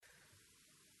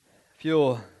If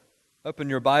you'll open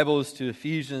your Bibles to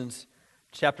Ephesians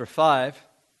chapter 5,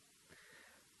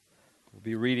 we'll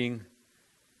be reading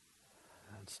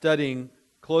and studying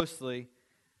closely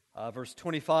verse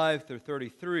 25 through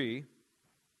 33.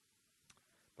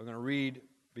 We're going to read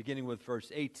beginning with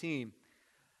verse 18.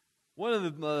 One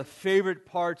of the favorite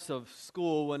parts of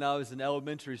school when I was in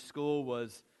elementary school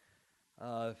was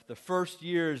the first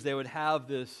years they would have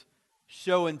this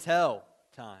show and tell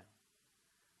time.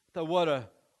 I thought, what a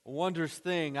wondrous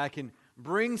thing. I can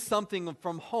bring something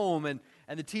from home and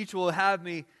the teacher will have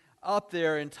me up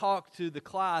there and talk to the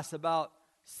class about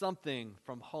something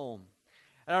from home.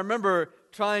 And I remember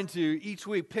trying to each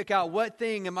week pick out what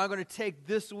thing am I going to take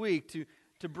this week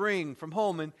to bring from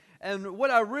home. And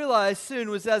what I realized soon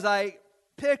was as I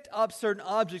picked up certain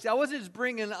objects, I wasn't just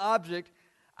bringing an object,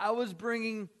 I was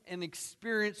bringing an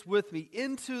experience with me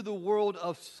into the world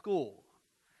of school.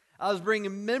 I was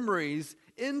bringing memories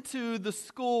into the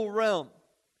school realm.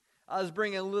 I was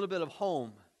bringing a little bit of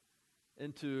home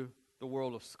into the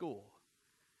world of school.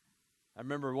 I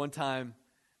remember one time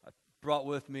I brought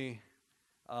with me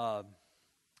cow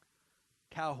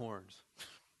horns.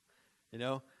 You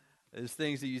know, those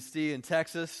things that you see in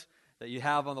Texas that you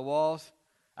have on the walls.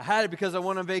 I had it because I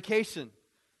went on vacation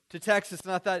to Texas,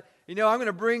 and I thought, I'm going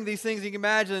to bring these things. You can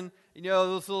imagine, this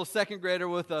little second grader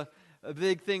with a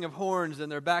big thing of horns in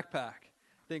their backpack.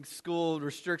 I think school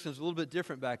restrictions were a little bit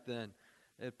different back then.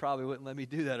 It probably wouldn't let me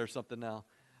do that or something now.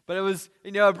 But it was,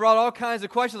 I brought all kinds of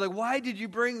questions like, why did you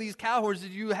bring these cow horns?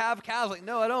 Did you have cows? Like,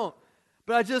 no, I don't.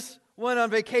 But I just went on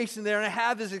vacation there and I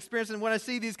have this experience. And when I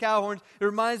see these cow horns, it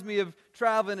reminds me of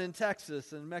traveling in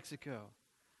Texas and Mexico.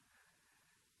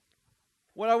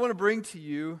 What I want to bring to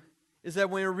you is that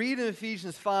when you read in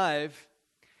Ephesians 5,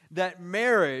 that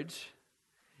marriage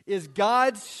is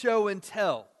God's show and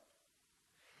tell.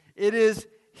 It is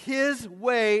His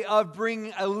way of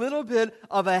bringing a little bit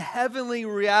of a heavenly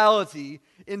reality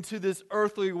into this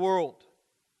earthly world.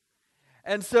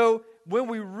 And so when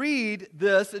we read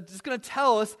this, it's going to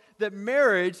tell us that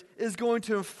marriage is going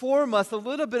to inform us a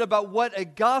little bit about what a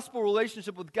gospel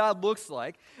relationship with God looks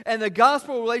like. And the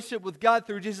gospel relationship with God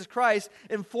through Jesus Christ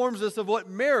informs us of what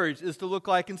marriage is to look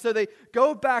like. And so they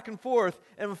go back and forth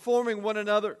informing one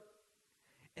another.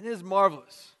 And it is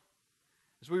marvelous.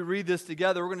 As we read this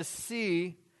together, we're going to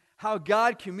see how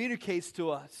God communicates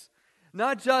to us.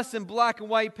 Not just in black and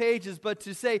white pages, but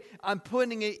to say, I'm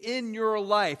putting it in your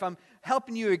life. I'm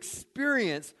helping you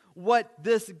experience what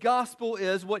this gospel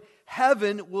is, what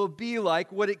heaven will be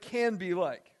like, what it can be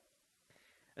like.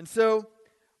 And so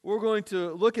we're going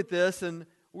to look at this, and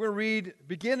we're going to read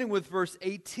beginning with verse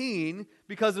 18,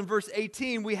 because in verse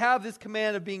 18 we have this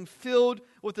command of being filled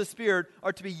with the Spirit,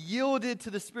 or to be yielded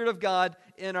to the Spirit of God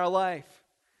in our life.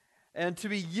 And to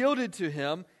be yielded to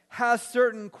Him has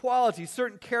certain qualities,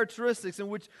 certain characteristics in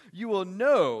which you will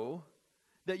know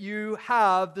that you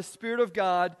have the Spirit of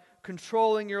God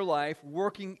controlling your life,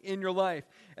 working in your life.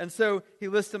 And so he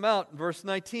lists them out in verse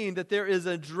 19, that there is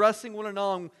addressing one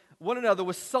another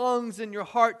with songs in your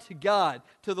heart to God,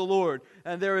 to the Lord.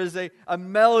 And there is a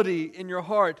melody in your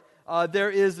heart.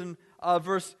 There is in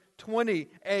verse 20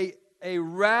 a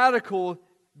radical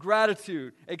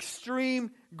gratitude, extreme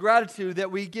gratitude,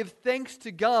 that we give thanks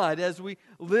to God as we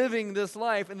living this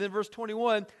life. And then verse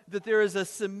 21, that there is a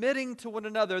submitting to one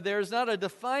another. There is not a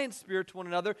defiant spirit to one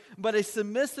another, but a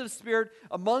submissive spirit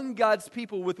among God's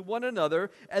people with one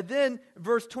another. And then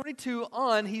verse 22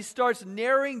 on, he starts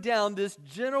narrowing down this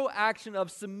general action of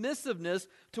submissiveness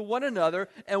to one another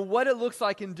and what it looks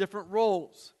like in different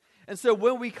roles. And so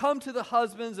when we come to the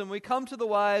husbands and we come to the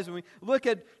wives and we look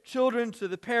at children, to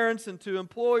the parents and to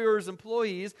employers,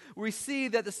 employees, we see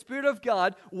that the Spirit of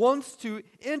God wants to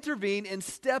intervene and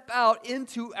step out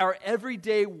into our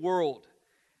everyday world.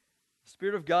 The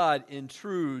Spirit of God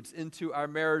intrudes into our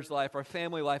marriage life, our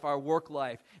family life, our work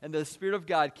life. And the Spirit of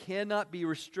God cannot be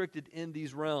restricted in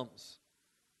these realms.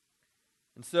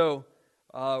 And so,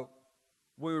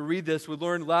 when we read this, we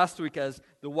learned last week as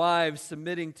the wives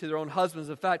submitting to their own husbands.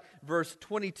 In fact, verse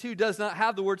 22 does not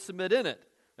have the word submit in it.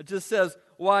 It just says,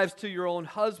 wives to your own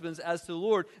husbands as to the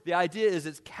Lord. The idea is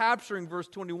it's capturing verse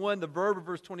 21, the verb of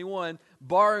verse 21,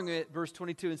 borrowing it, verse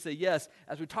 22, and say, yes,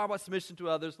 as we talk about submission to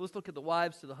others, let's look at the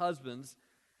wives to the husbands,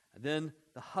 and then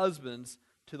the husbands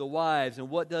to the wives.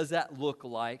 And what does that look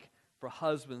like for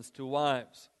husbands to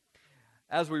wives?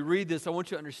 As we read this, I want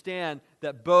you to understand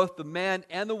that both the man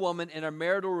and the woman in our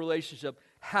marital relationship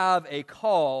have a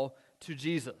call to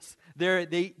Jesus.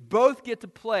 They both get to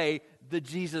play the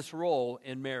Jesus role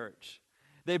in marriage.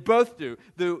 They both do.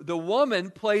 The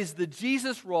woman plays the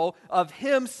Jesus role of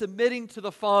him submitting to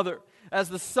the Father. As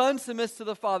the Son submits to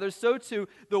the Father, so too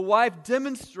the wife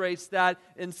demonstrates that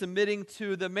in submitting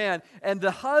to the man. And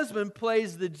the husband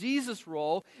plays the Jesus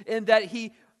role in that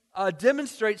he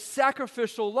demonstrates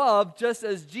sacrificial love just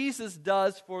as Jesus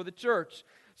does for the church.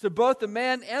 So both the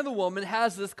man and the woman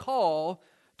has this call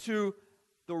to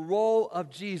the role of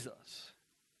Jesus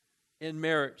in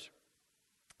marriage.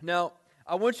 Now,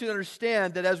 I want you to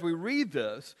understand that as we read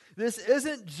this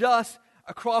isn't just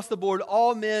across the board,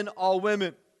 all men, all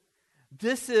women.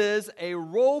 This is a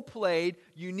role played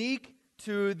unique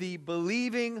to the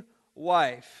believing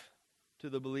wife, to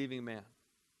the believing man.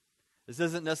 This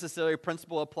isn't necessarily a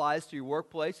principle that applies to your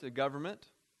workplace, the government.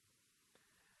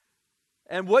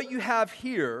 And what you have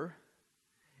here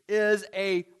is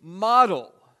a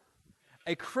model,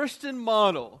 a Christian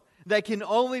model that can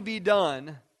only be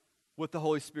done with the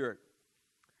Holy Spirit.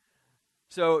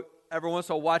 So every once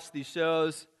in a while I watch these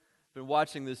shows. Been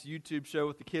watching this YouTube show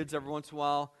with the kids every once in a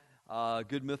while.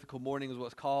 Good Mythical Morning is what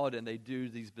it's called, and they do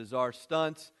these bizarre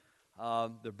stunts.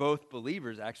 They're both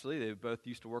believers, actually. They both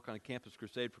used to work on a campus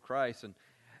crusade for Christ.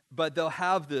 But they'll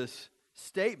have this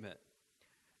statement.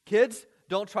 Kids,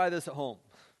 don't try this at home.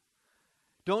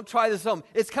 Don't try this at home.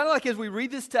 It's kind of like as we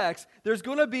read this text, there's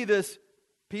going to be this,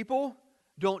 people,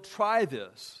 don't try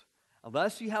this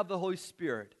unless you have the Holy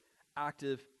Spirit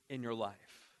active in your life.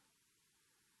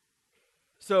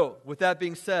 So, with that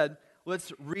being said,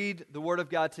 let's read the Word of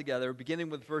God together, beginning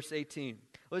with verse 18.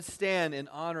 Let's stand in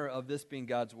honor of this being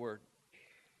God's Word.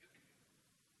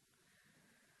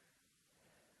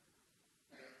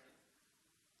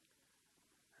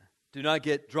 Do not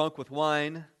get drunk with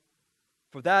wine,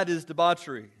 for that is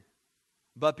debauchery,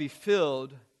 but be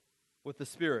filled with the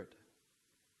Spirit,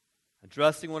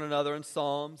 addressing one another in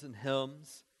psalms and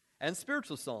hymns and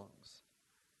spiritual songs,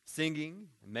 singing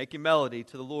and making melody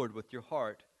to the Lord with your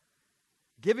heart,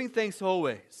 giving thanks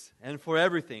always and for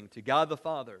everything to God the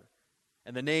Father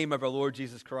in the name of our Lord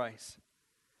Jesus Christ,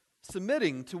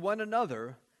 submitting to one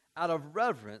another out of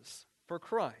reverence for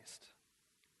Christ.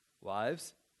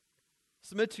 Wives,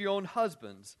 submit to your own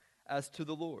husbands as to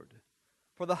the Lord.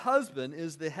 For the husband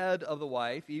is the head of the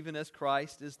wife, even as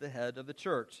Christ is the head of the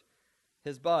church,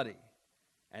 his body,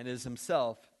 and is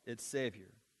himself its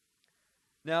Savior.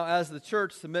 Now, as the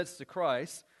church submits to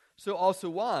Christ, so also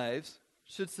wives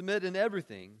should submit in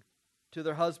everything to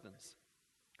their husbands.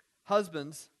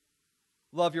 Husbands,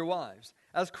 love your wives,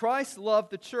 as Christ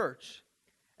loved the church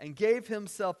and gave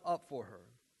himself up for her,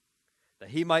 that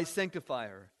he might sanctify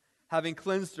her, having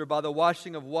cleansed her by the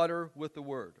washing of water with the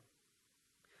word,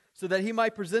 so that he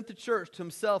might present the church to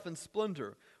himself in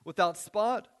splendor, without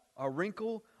spot or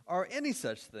wrinkle or any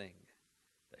such thing,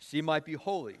 that she might be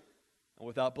holy and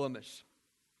without blemish.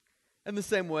 In the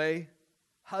same way,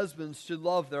 husbands should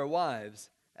love their wives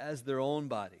as their own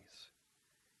bodies.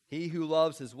 He who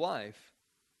loves his wife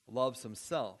loves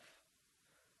himself.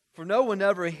 For no one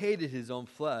ever hated his own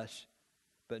flesh,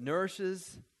 but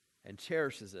nourishes and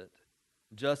cherishes it,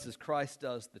 just as Christ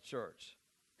does the church,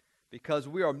 because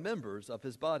we are members of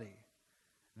his body.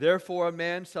 Therefore a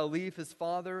man shall leave his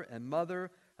father and mother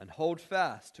and hold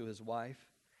fast to his wife,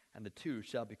 and the two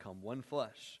shall become one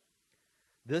flesh.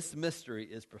 This mystery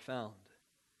is profound,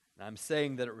 and I'm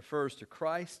saying that it refers to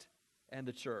Christ and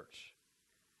the church.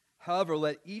 However,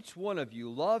 let each one of you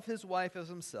love his wife as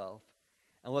himself,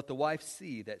 and let the wife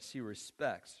see that she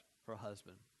respects her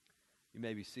husband. You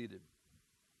may be seated.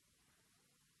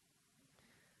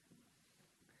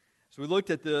 So we looked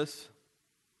at this.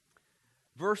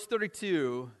 Verse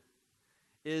 32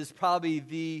 is probably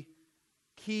the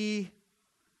key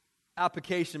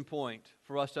application point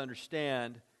for us to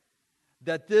understand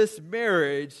that this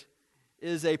marriage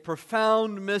is a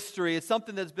profound mystery. It's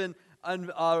something that's been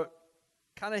kind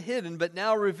of hidden, but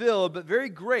now revealed, but very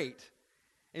great.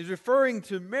 He's referring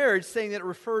to marriage, saying that it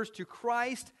refers to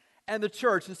Christ and the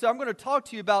church. And so I'm going to talk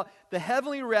to you about the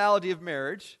heavenly reality of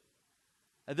marriage,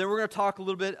 and then we're going to talk a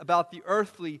little bit about the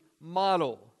earthly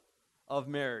model of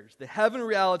marriage. The heavenly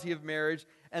reality of marriage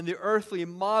and the earthly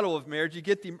model of marriage. You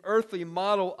get the earthly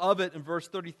model of it in verse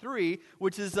 33,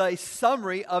 which is a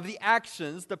summary of the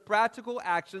actions, the practical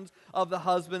actions of the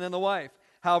husband and the wife.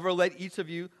 However, let each of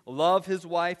you love his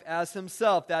wife as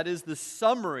himself. That is the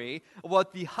summary of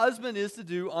what the husband is to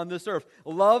do on this earth.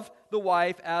 Love the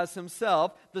wife as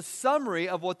himself. The summary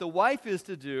of what the wife is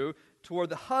to do toward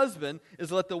the husband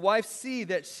is let the wife see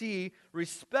that she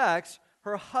respects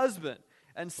her husband.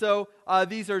 And so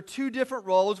these are two different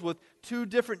roles with two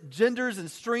different genders and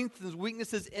strengths and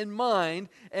weaknesses in mind,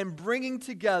 and bringing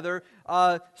together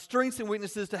strengths and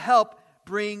weaknesses to help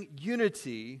bring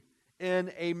unity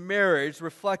in a marriage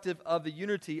reflective of the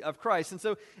unity of Christ. And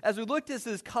so as we looked at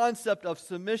this concept of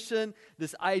submission,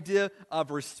 this idea of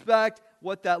respect,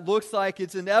 what that looks like,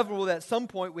 it's inevitable that at some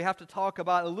point we have to talk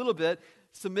about a little bit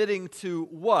submitting to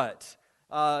what?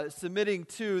 Submitting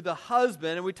to the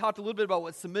husband. And we talked a little bit about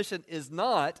what submission is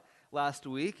not last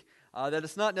week, that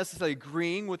it's not necessarily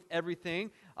agreeing with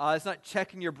everything. It's not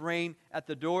checking your brain at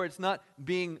the door. It's not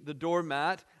being the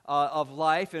doormat of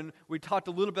life. And we talked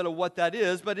a little bit of what that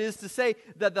is, but it is to say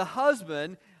that the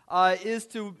husband is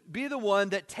to be the one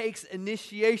that takes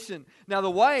initiation. Now,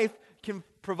 the wife can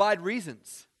provide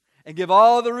reasons and give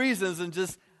all the reasons and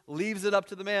just leaves it up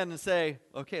to the man and say,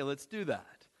 okay, let's do that.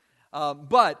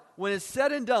 But when it's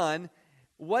said and done,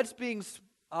 what's being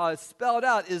spelled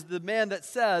out is the man that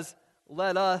says,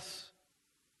 let us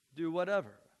do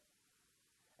whatever.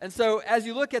 And so as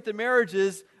you look at the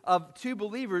marriages of two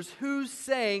believers, who's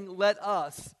saying let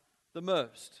us the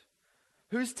most?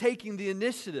 Who's taking the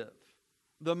initiative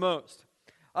the most?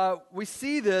 We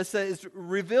see this as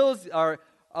reveals or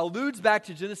alludes back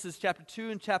to Genesis chapter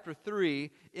 2 and chapter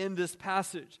 3 in this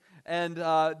passage. And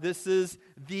this is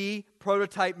the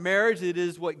prototype marriage. It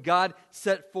is what God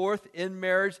set forth in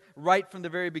marriage right from the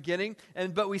very beginning.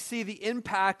 But we see the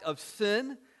impact of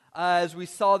sin, as we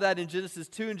saw that in Genesis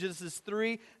 2 and Genesis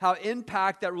 3, how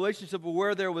impact that relationship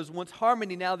where there was once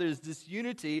harmony, now there's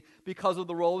disunity because of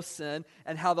the role of sin,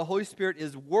 and how the Holy Spirit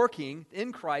is working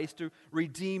in Christ to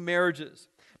redeem marriages.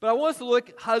 But I want us to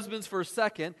look, husbands, for a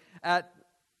second at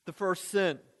the first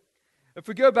sin. If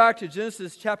we go back to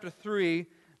Genesis chapter 3,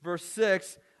 verse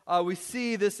 6, we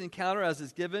see this encounter as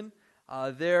is given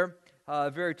there, a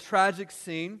very tragic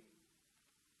scene.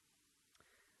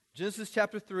 Genesis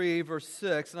chapter 3, verse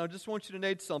 6, and I just want you to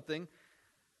note something.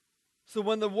 So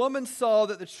when the woman saw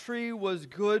that the tree was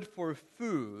good for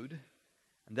food,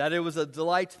 and that it was a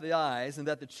delight to the eyes, and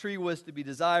that the tree was to be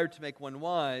desired to make one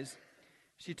wise,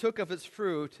 she took of its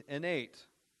fruit and ate.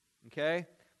 Okay?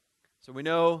 So we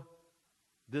know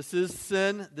this is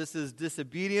sin, this is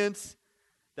disobedience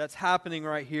that's happening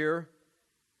right here.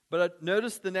 But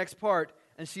notice the next part.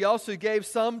 And she also gave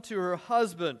some to her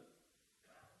husband,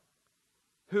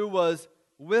 who was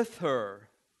with her,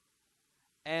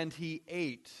 and he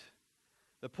ate.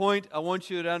 The point I want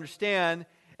you to understand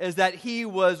is that he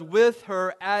was with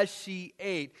her as she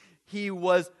ate. He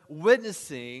was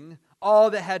witnessing all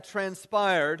that had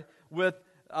transpired with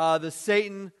the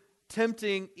Satan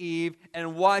tempting Eve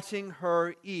and watching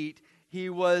her eat. He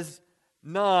was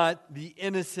not the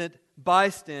innocent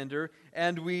bystander.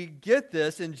 And we get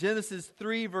this in Genesis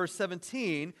 3, verse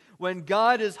 17, when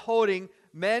God is holding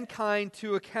mankind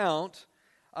to account,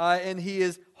 and he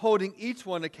is holding each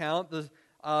one account,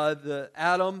 the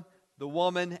Adam, the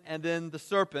woman, and then the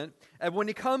serpent. And when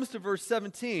he comes to verse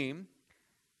 17,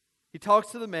 he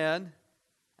talks to the man,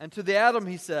 and to the Adam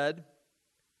he said,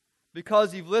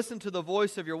 because you've listened to the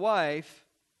voice of your wife,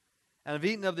 and have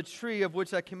eaten of the tree of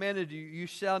which I commanded you, you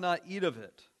shall not eat of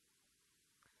it.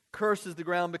 Cursed is the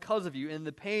ground because of you. In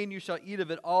the pain you shall eat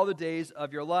of it all the days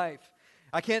of your life.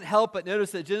 I can't help but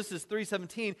notice that Genesis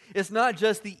 3:17, it's not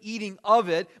just the eating of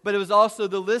it, but it was also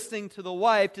the listening to the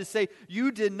wife to say,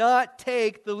 you did not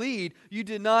take the lead. You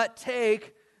did not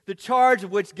take the charge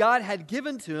of which God had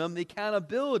given to him, the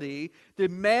accountability, the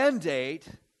mandate,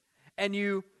 and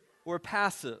you were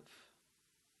passive.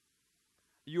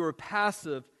 You were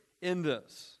passive in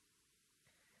this.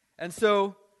 And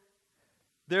so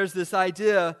there's this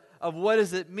idea of what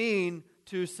does it mean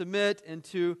to submit and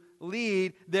to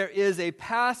lead. There is a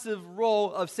passive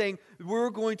role of saying we're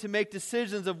going to make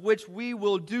decisions of which we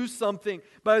will do something.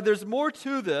 But there's more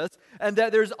to this, and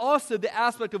that there's also the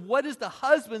aspect of what is the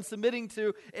husband submitting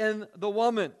to in the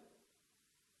woman.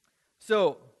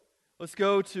 So let's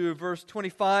go to verse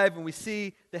 25, and we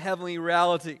see the heavenly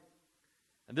reality.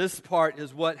 And this part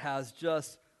is what has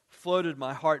just floated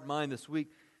my heart and mind this week.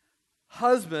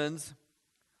 Husbands,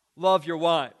 love your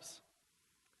wives.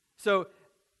 So,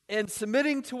 in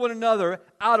submitting to one another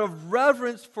out of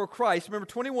reverence for Christ, remember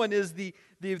 21 is the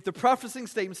prefacing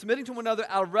statement, submitting to one another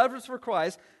out of reverence for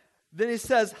Christ. Then he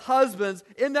says, husbands,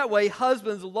 in that way,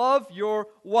 husbands, love your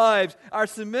wives. Our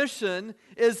submission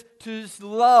is to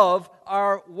love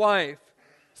our wife.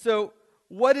 So,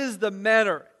 what is the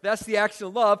manner? That's the action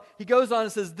of love. He goes on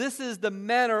and says, this is the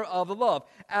manner of the love.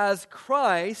 As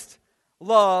Christ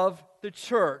loved the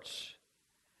church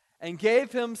and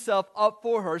gave himself up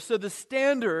for her. So the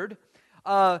standard,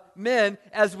 men,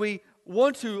 as we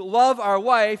want to love our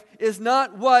wife, is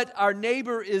not what our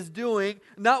neighbor is doing,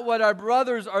 not what our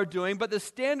brothers are doing, but the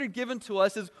standard given to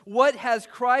us is what has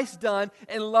Christ done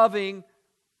in loving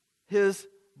his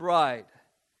bride.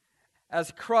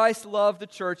 as Christ loved the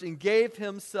church and gave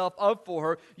himself up for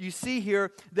her. You see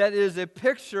here that it is a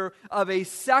picture of a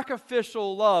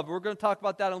sacrificial love. We're going to talk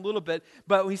about that in a little bit.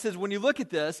 But he says, when you look at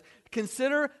this,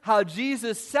 consider how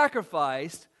Jesus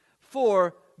sacrificed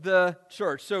for the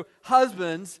church. So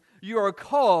husbands, you are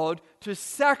called to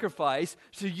sacrifice,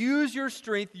 to use your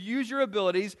strength, use your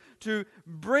abilities to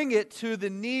bring it to the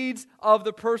needs of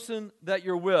the person that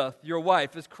you're with, your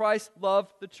wife, as Christ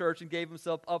loved the church and gave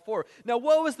himself up for her. Now,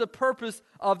 what was the purpose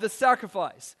of the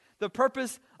sacrifice? The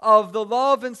purpose of the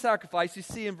love and sacrifice you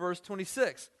see in verse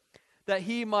 26, that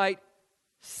he might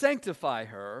sanctify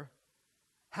her,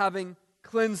 having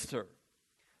cleansed her.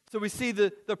 So we see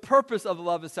the purpose of the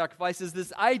love and sacrifice is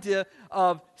this idea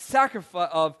of sacrifice,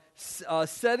 of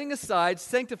setting aside.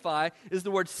 Sanctify is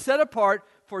the word set apart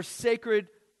for sacred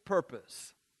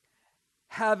purpose,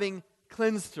 having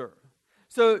cleansed her.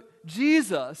 So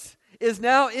Jesus is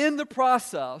now in the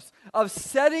process of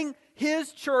setting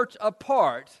his church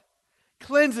apart,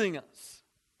 cleansing us.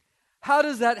 How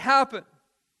does that happen?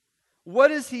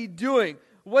 What is he doing?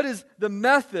 What is the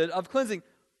method of cleansing?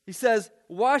 He says,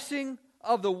 washing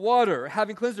of the water,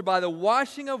 having cleansed her by the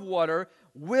washing of water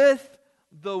with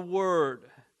the word.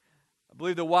 I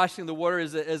believe the washing of the water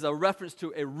is a reference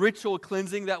to a ritual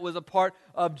cleansing that was a part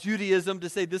of Judaism, to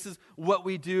say this is what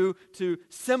we do to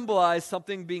symbolize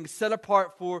something being set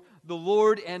apart for the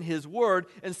Lord and his word.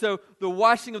 And so the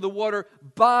washing of the water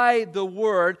by the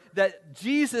word, that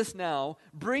Jesus now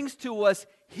brings to us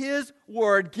his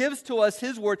word, gives to us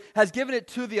his word, has given it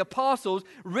to the apostles,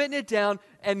 written it down,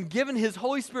 and given his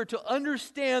Holy Spirit to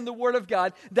understand the word of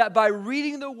God, that by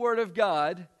reading the word of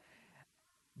God,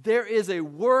 there is a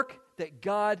work that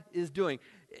God is doing.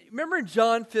 Remember in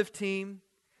John 15?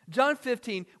 John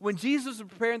 15, when Jesus was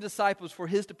preparing disciples for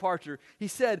his departure, he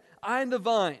said, I am the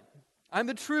vine, I'm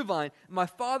the true vine, my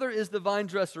Father is the vine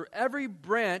dresser. Every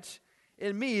branch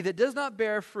in me that does not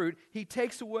bear fruit, he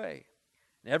takes away.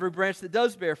 And every branch that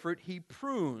does bear fruit, he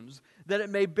prunes, that it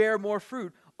may bear more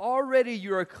fruit. Already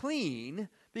you are clean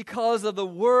because of the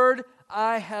word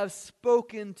I have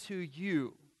spoken to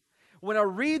you. When I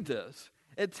read this,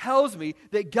 it tells me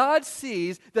that God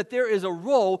sees that there is a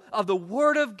role of the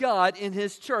Word of God in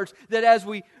his church, that as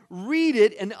we read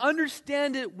it and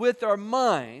understand it with our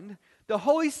mind, the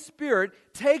Holy Spirit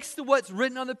takes what's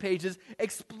written on the pages,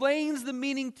 explains the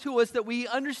meaning to us that we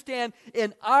understand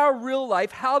in our real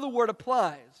life how the Word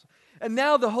applies. And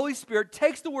now the Holy Spirit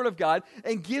takes the Word of God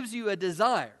and gives you a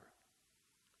desire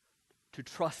to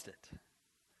trust it.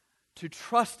 To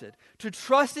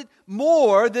trust it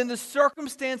more than the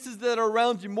circumstances that are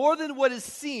around you, more than what is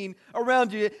seen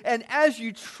around you. And as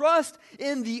you trust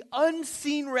in the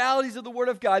unseen realities of the Word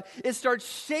of God, it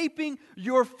starts shaping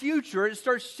your future. It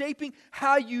starts shaping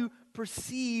how you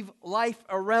perceive life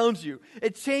around you.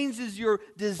 It changes your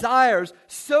desires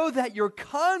so that your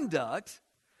conduct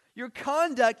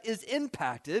is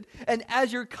impacted. And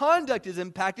as your conduct is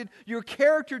impacted, your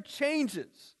character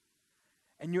changes.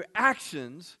 And your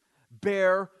actions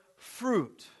bear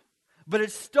fruit. But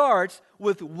it starts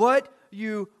with what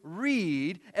you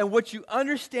read and what you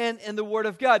understand in the Word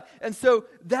of God. And so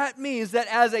that means that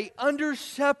as the under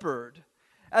shepherd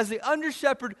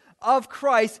of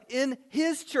Christ in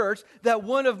his church, that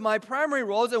one of my primary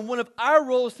roles and one of our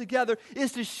roles together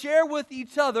is to share with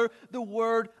each other the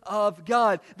Word of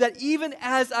God. That even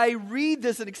as I read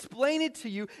this and explain it to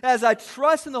you, as I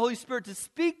trust in the Holy Spirit to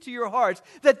speak to your hearts,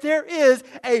 that there is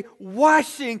a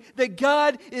washing that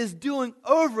God is doing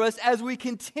over us as we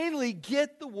continually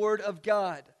get the Word of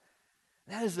God.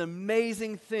 That is an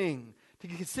amazing thing to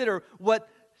consider, what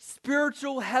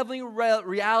spiritual heavenly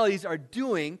realities are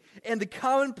doing in the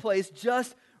commonplace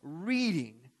just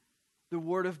reading the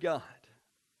Word of God.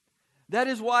 That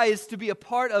is why it's to be a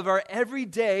part of our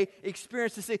everyday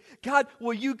experience to say, God,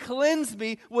 will you cleanse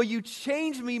me? Will you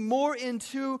change me more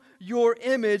into your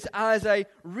image as I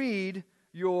read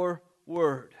your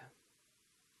Word?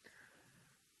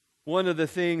 One of the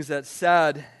things that's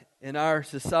sad in our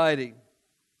society,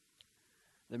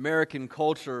 the American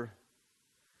culture,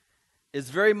 is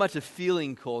very much a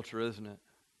feeling culture, isn't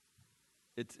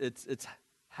it? It's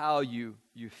how you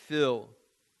feel.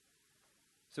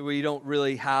 So we don't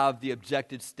really have the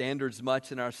objective standards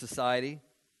much in our society.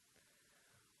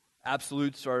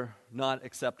 Absolutes are not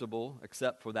acceptable,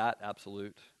 except for that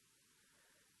absolute.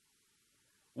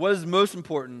 What is most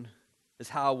important is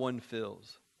how one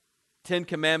feels. 10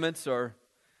 commandments are,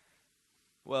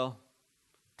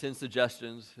 10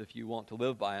 suggestions. If you want to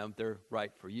live by them, they're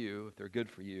right for you. If they're good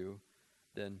for you,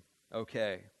 then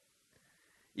okay.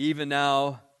 Even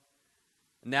now,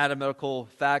 anatomical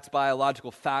facts,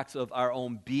 biological facts of our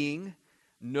own being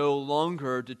no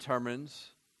longer determines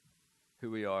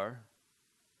who we are,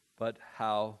 but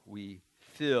how we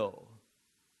feel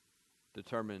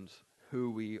determines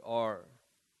who we are.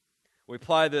 We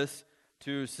apply this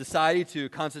to society, to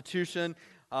constitution.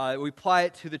 We apply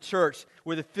it to the church,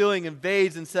 where the feeling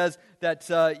invades and says that,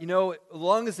 as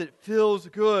long as it feels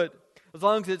good, as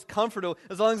long as it's comfortable,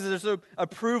 as long as there's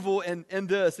approval in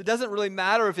this, it doesn't really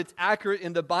matter if it's accurate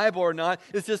in the Bible or not.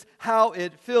 It's just how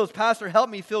it feels. Pastor, help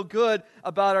me feel good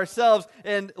about ourselves,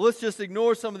 and let's just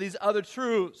ignore some of these other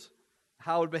truths,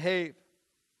 how it behave.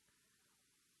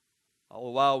 All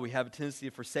the while, we have a tendency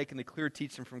of forsaking the clear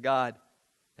teaching from God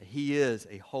that He is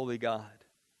a holy God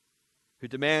who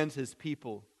demands His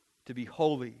people to be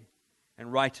holy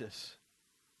and righteous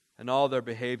in all their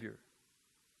behavior.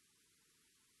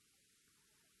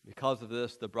 Because of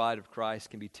this, the bride of Christ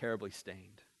can be terribly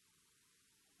stained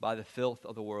by the filth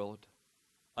of the world,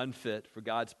 unfit for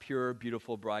God's pure,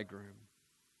 beautiful bridegroom.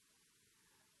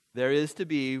 There is to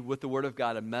be, with the Word of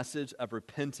God, a message of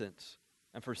repentance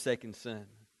and forsaking sin.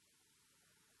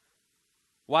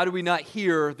 Why do we not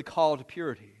hear the call to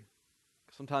purity?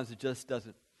 Sometimes it just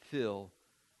doesn't feel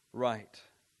right.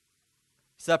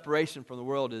 Separation from the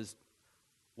world is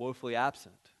woefully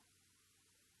absent.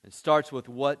 It starts with,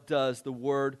 what does the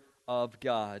Word of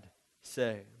God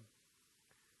say?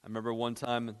 I remember one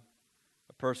time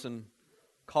a person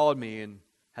called me and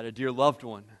had a dear loved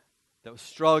one that was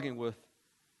struggling with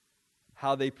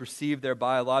how they perceived their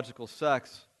biological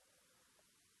sex.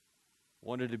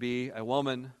 Wanted to be a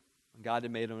woman, and God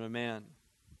had made him a man.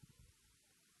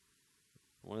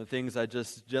 One of the things I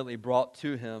just gently brought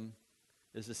to him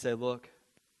is to say, look,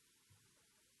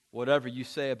 whatever you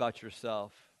say about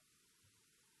yourself,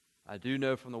 I do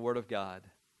know from the Word of God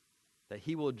that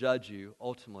He will judge you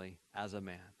ultimately as a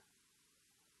man.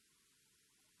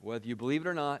 Whether you believe it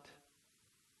or not,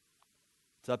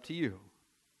 it's up to you.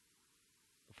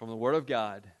 From the Word of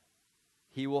God,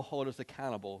 He will hold us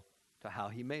accountable to how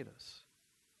He made us.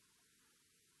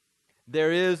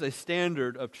 There is a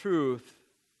standard of truth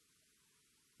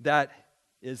that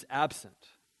is absent.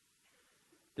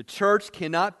 The church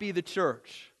cannot be the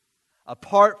church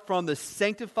apart from the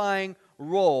sanctifying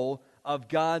role of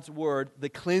God's Word, the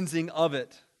cleansing of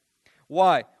it.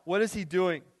 Why? What is He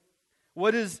doing?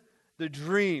 What is the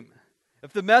dream?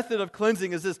 If the method of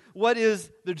cleansing is this, what is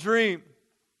the dream?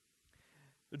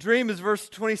 The dream is verse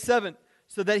 27,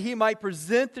 so that He might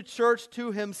present the church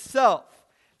to Himself.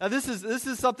 Now this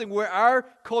is something where our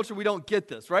culture, we don't get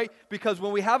this, right? Because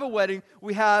when we have a wedding,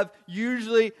 we have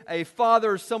usually a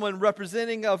father or someone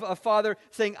representing a father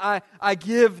saying, I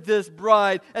give this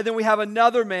bride. And then we have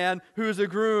another man who is a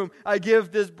groom. I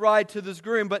give this bride to this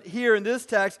groom. But here in this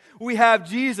text, we have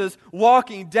Jesus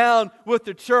walking down with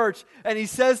the church. And He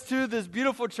says to this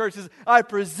beautiful church, says, I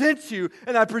present you,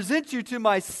 and I present you to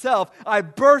myself. I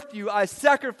birthed you. I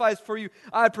sacrificed for you.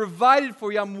 I provided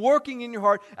for you. I'm working in your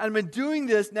heart. And I'm doing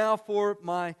this now for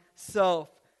myself.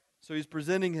 So He's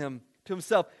presenting Him to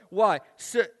Himself. Why?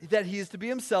 So that He is to be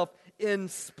Himself in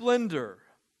splendor,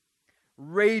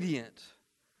 radiant,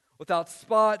 without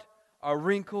spot or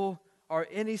wrinkle or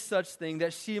any such thing,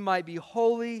 that she might be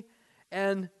holy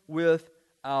and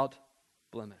without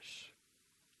blemish.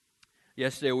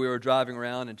 Yesterday we were driving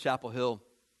around in Chapel Hill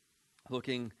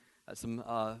looking at some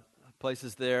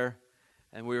places there.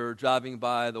 And we were driving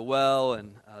by the well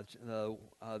and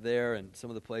there and some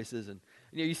of the places. And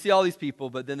you see all these people,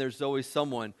 but then there's always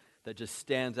someone that just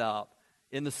stands out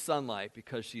in the sunlight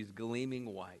because she's gleaming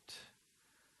white.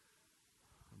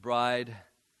 Bride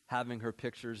having her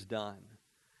pictures done.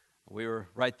 We were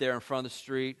right there in front of the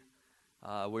street.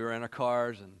 We were in our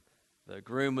cars, and the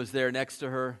groom was there next to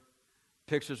her.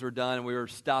 Pictures were done, and we were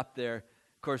stopped there.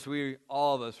 Of course,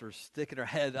 all of us were sticking our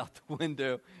head out the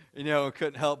window.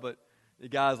 Couldn't help but the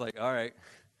guy's like, all right.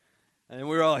 And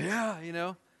we were all, yeah.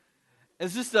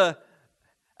 It's just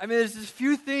there's just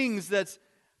few things that's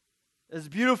as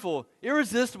beautiful,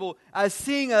 irresistible as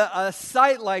seeing a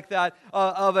sight like that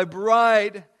of a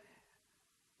bride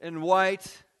in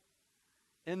white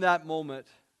in that moment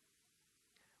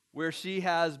where she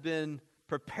has been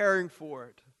preparing for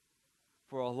it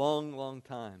for a long, long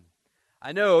time.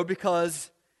 I know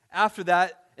because after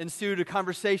that ensued a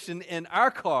conversation in our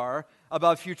car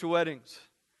about future weddings.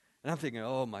 And I'm thinking,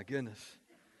 oh my goodness,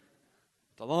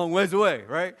 it's a long ways away,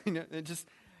 right?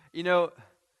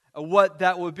 What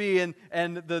that would be and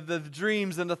the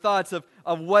dreams and the thoughts of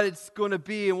what it's going to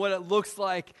be and what it looks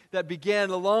like that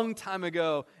began a long time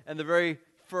ago and the very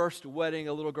first wedding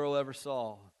a little girl ever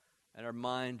saw. And her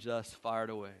mind just fired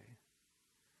away.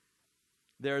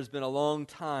 there has been a long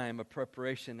time of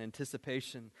preparation,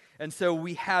 anticipation. And so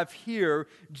we have here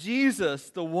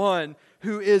Jesus, the one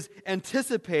who is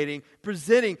anticipating,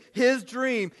 presenting his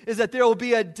dream is that there will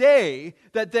be a day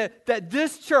that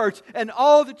this church and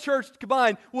all the church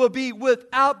combined will be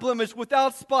without blemish,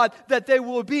 without spot, that they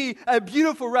will be a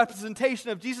beautiful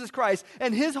representation of Jesus Christ.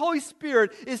 And his Holy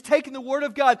Spirit is taking the Word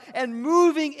of God and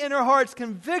moving in our hearts,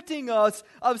 convicting us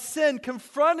of sin,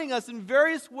 confronting us in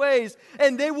various ways,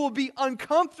 and they will be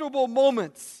uncomfortable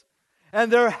moments.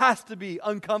 And there has to be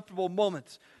uncomfortable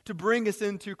moments to bring us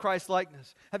into Christ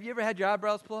likeness. Have you ever had your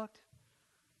eyebrows plucked?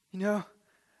 You know,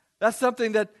 that's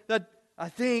something that I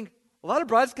think a lot of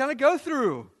brides kind of go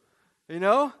through. You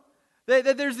know,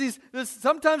 there's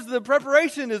sometimes the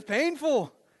preparation is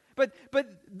painful, but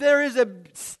there is a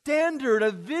standard,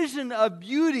 a vision of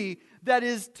beauty that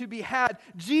is to be had.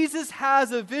 Jesus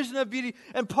has a vision of beauty,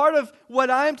 and part of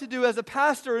what I am to do as a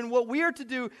pastor and what we are to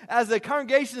do as a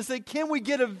congregation is say, can we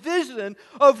get a vision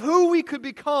of who we could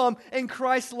become in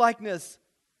Christ's likeness?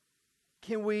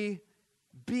 Can we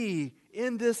be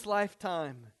in this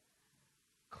lifetime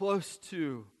close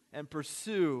to and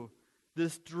pursue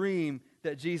this dream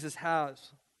that Jesus has?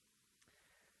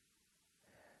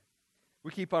 We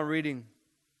keep on reading.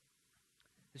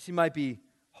 She might be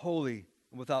holy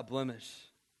and without blemish.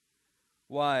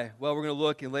 Why? Well, we're going to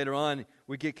look, and later on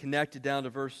we get connected down to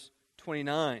verse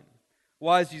 29.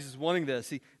 Why is Jesus wanting this?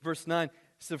 See, verse 9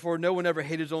 says, "For no one ever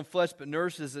hated his own flesh, but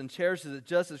nourishes and cherishes it,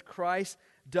 just as Christ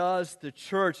does the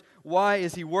church." Why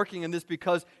is he working in this?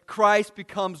 Because Christ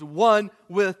becomes one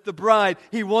with the bride.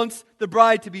 He wants the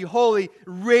bride to be holy,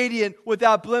 radiant,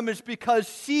 without blemish, because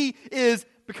she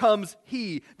becomes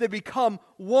he. They become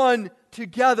one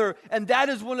together. And that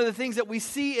is one of the things that we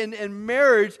see in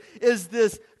marriage is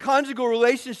this conjugal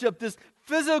relationship, this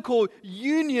physical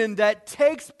union that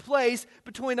takes place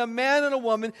between a man and a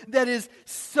woman that is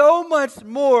so much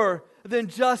more than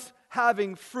just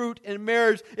having fruit in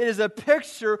marriage. It is a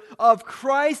picture of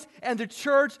Christ and the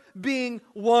church being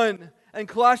one. In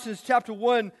Colossians chapter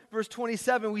 1, verse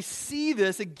 27, we see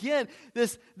this again,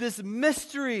 this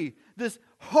mystery, this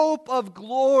hope of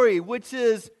glory, which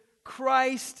is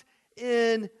Christ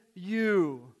in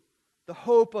you, the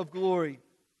hope of glory.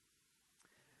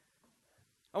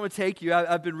 I want to take you,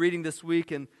 I've been reading this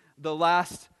week in the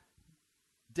last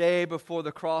day before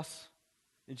the cross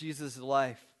in Jesus'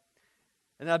 life.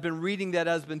 And I've been reading that,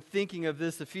 I've been thinking of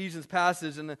this Ephesians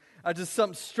passage, and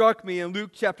something struck me in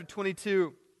Luke chapter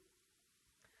 22.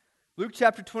 Luke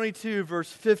chapter 22,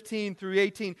 verse 15 through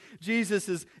 18, Jesus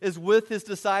is with his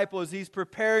disciples. He's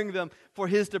preparing them for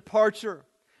his departure.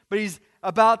 But he's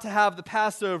about to have the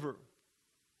Passover.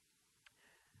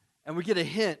 And we get a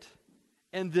hint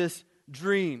in this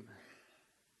dream,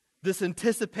 this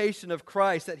anticipation of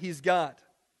Christ that he's got.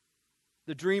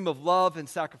 The dream of love and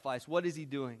sacrifice. What is he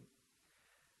doing?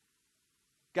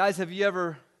 Guys, have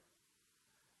you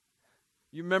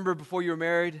remember before you were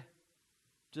married,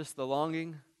 just the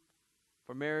longing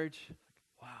for marriage?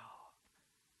 Wow.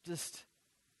 Just,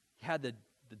 you had the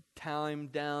time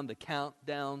down, the count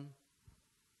down.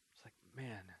 It's like,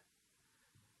 man,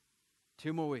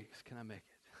 2 more weeks, can I make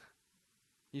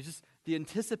it? The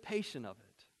anticipation of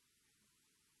it.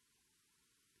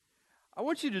 I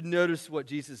want you to notice what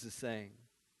Jesus is saying.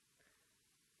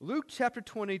 Luke chapter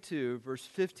 22, verse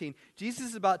 15, Jesus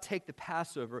is about to take the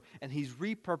Passover, and he's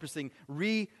repurposing,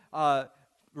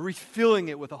 refilling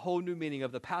it with a whole new meaning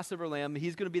of the Passover lamb.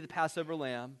 He's going to be the Passover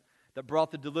lamb that brought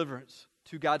the deliverance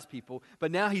to God's people.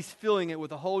 But now he's filling it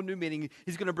with a whole new meaning.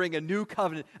 He's going to bring a new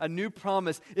covenant, a new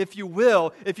promise. If you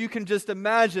will, if you can just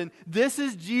imagine, this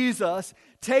is Jesus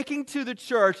taking to the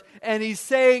church, and he's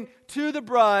saying to the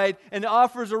bride, and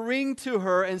offers a ring to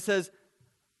her and says,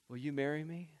 "Will you marry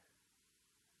me?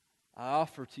 I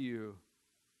offer to you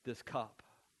this cup.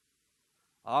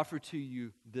 I offer to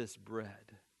you this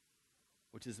bread,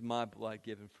 which is my blood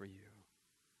given for you.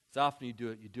 As often you do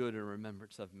it in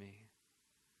remembrance of me."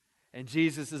 And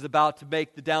Jesus is about to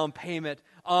make the down payment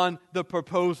on the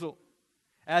proposal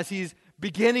as he's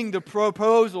beginning the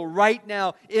proposal right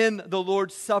now in the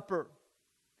Lord's Supper.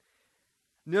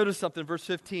 Notice something, verse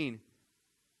 15.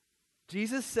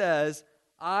 Jesus says,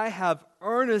 "I have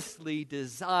earnestly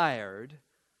desired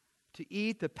to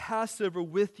eat the Passover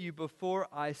with you before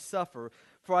I suffer.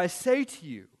 For I say to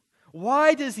you,"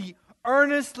 why does he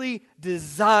earnestly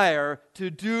desire to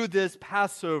do this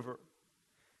Passover?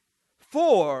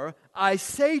 "For I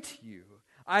say to you,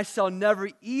 I shall never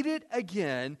eat it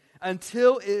again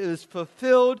until it is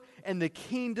fulfilled in the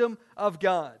kingdom of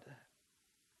God."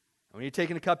 And when he had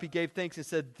taken a cup, he gave thanks and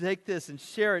said, "Take this and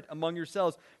share it among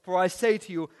yourselves. For I say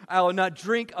to you, I will not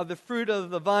drink of the fruit of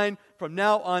the vine from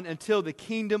now on until the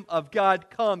kingdom of God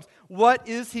comes." What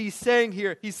is he saying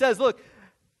here? He says, look,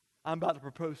 I'm about to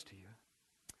propose to you.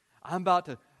 I'm about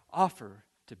to offer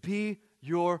to be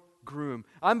your groom.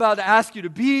 I'm about to ask you to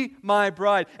be my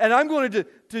bride. And I'm going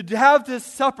to have this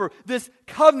supper, this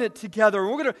covenant together.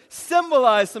 We're going to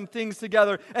symbolize some things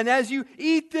together. And as you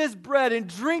eat this bread and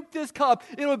drink this cup,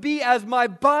 it'll be as my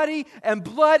body and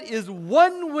blood is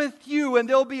one with you. And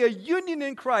there'll be a union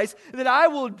in Christ that I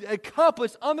will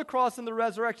accomplish on the cross and the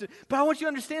resurrection. But I want you to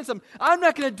understand something. I'm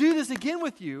not going to do this again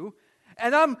with you.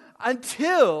 And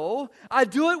until I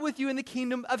do it with you in the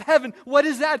kingdom of heaven. What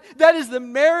is that? That is the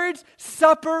marriage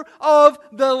supper of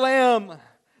the Lamb.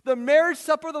 The marriage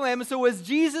supper of the Lamb. And so as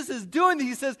Jesus is doing this,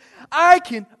 he says, I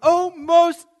can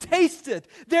almost taste it.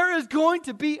 There is going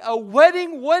to be a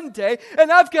wedding one day,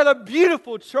 and I've got a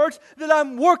beautiful church that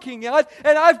I'm working at,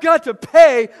 and I've got to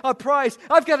pay a price.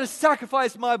 I've got to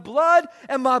sacrifice my blood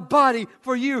and my body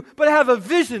for you. But I have a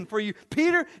vision for you.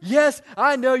 Peter, yes,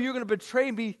 I know you're going to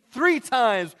betray me 3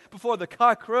 times before the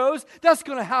cock crows. That's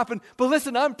going to happen. But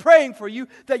listen, I'm praying for you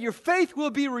that your faith will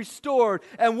be restored.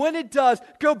 And when it does,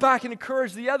 go back and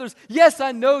encourage the others. Yes,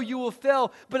 I know you will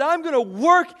fail, but I'm going to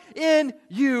work in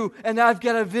you, and I've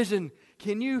got a vision.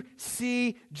 Can you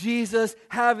see Jesus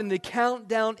having the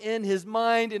countdown in his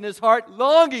mind, in his heart,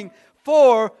 longing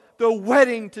for the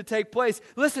wedding to take place?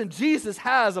 Listen, Jesus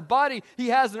has a body. He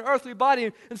has an earthly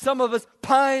body, and some of us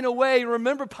pine away.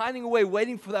 Remember pining away,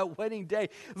 waiting for that wedding day.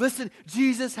 Listen,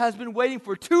 Jesus has been waiting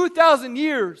for 2,000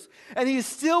 years, and he is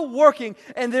still working,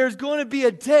 and there's going to be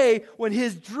a day when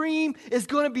his dream is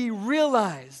going to be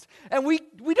realized. And we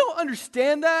don't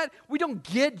understand that. We don't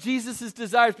get Jesus'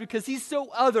 desires because he's so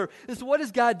other. And so what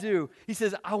does God do? He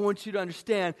says, I want you to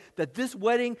understand that this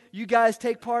wedding you guys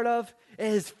take part of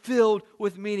is filled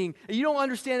with meaning. And you don't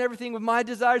understand everything with my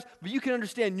desires, but you can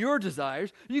understand your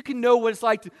desires. You can know what it's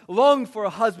like to long for a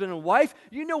husband and wife.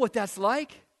 You know what that's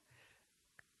like.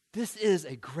 This is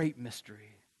a great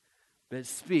mystery, but it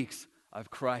speaks of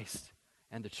Christ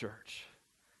and the church.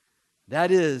 That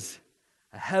is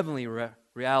a heavenly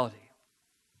reality.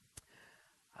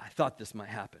 I thought this might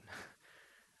happen.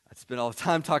 I spend all the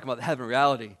time talking about the heavenly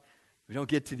reality. We don't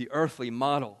get to the earthly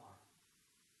model.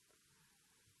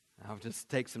 I'll just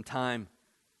take some time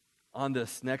on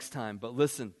this next time. But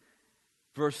listen,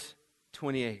 verse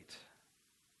 28.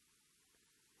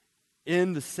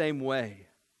 In the same way,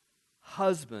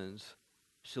 husbands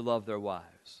should love their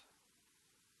wives.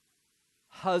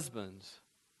 Husbands,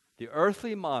 the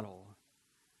earthly model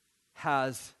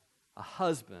has a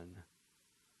husband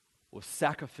with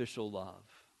sacrificial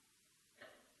love.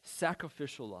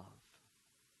 Sacrificial love.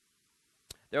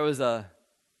 There was a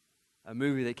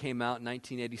movie that came out in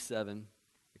 1987,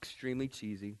 extremely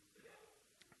cheesy.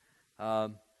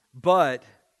 But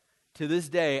to this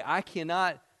day, I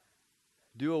cannot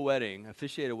do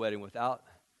officiate a wedding without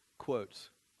quotes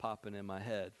popping in my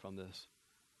head from this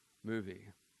movie.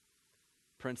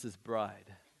 Princess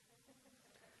Bride.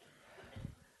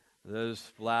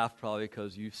 Those laugh probably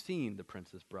because you've seen The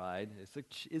Princess Bride.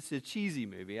 It's a cheesy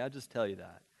movie, I'll just tell you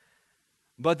that.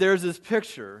 But there's this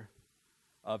picture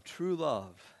of true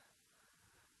love.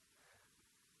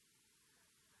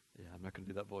 Yeah, I'm not going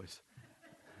to do that voice.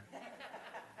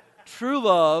 True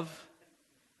love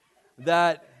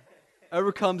that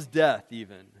overcomes death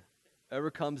even.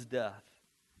 Overcomes death.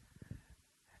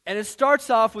 And it starts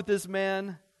off with this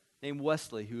man named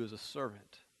Wesley, who is a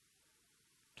servant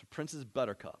to Princess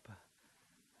Buttercup.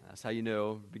 That's how you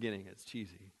know, beginning, it's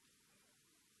cheesy.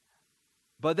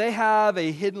 But they have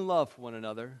a hidden love for one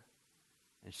another,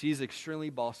 and she's extremely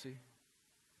bossy.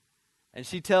 And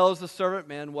she tells the servant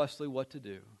man, Wesley, what to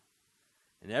do.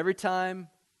 And every time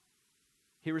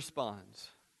he responds,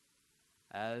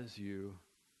 as you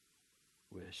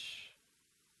wish.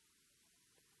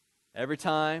 Every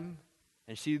time,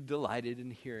 and she delighted in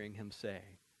hearing him say,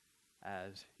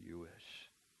 as you wish.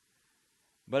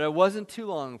 But it wasn't too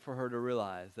long for her to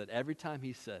realize that every time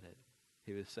he said it,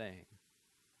 he was saying,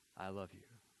 I love you.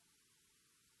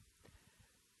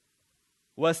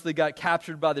 Wesley got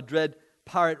captured by the dread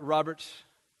pirate Roberts,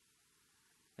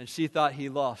 and she thought he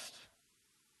lost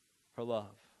her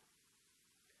love.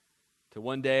 Till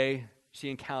one day, she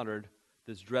encountered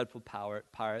this dreadful pirate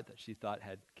that she thought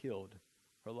had killed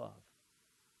her love.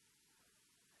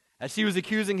 As she was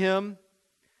accusing him,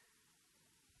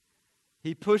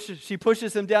 she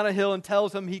pushes him down a hill and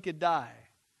tells him he could die.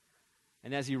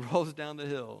 And as he rolls down the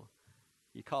hill,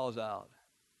 he calls out,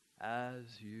 as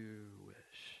you wish.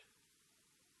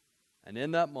 And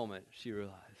in that moment, she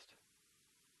realized,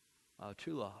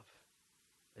 true love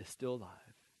is still alive,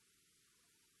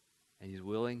 and he's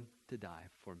willing to die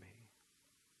for me.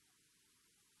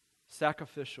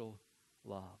 Sacrificial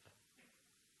love.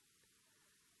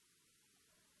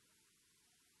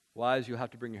 Wives, you'll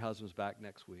have to bring your husbands back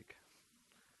next week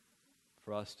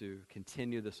for us to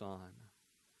continue this on.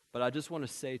 But I just want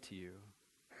to say to you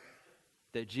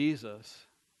that Jesus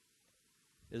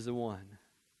is the one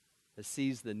that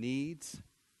sees the needs,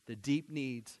 the deep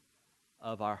needs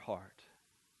of our heart.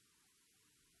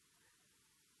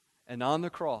 And on the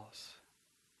cross,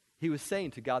 he was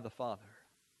saying to God the Father,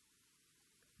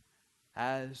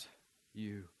 as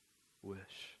you wish.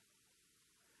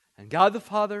 And God the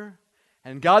Father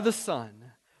and God the Son,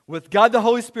 with God the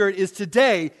Holy Spirit, is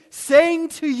today saying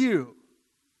to you,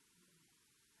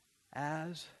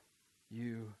 as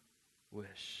you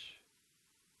wish.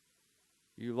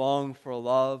 You long for a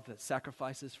love that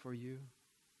sacrifices for you.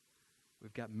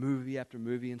 We've got movie after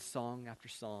movie and song after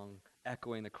song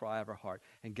echoing the cry of our heart.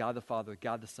 And God the Father,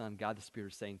 God the Son, God the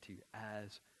Spirit is saying to you,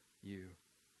 as you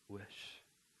wish.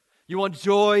 You want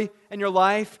joy in your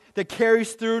life that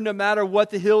carries through no matter what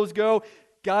the hills go?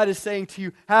 God is saying to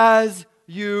you, as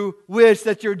you wish,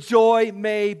 that your joy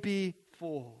may be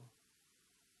full.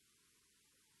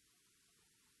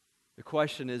 The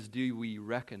question is, do we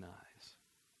recognize?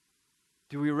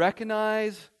 Do we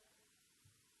recognize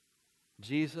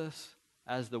Jesus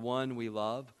as the one we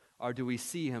love? Or do we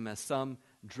see him as some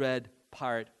dread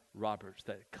pirate robbers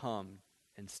that come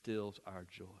and steals our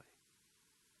joy?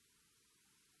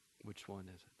 Which one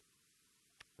is it?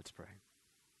 Let's pray.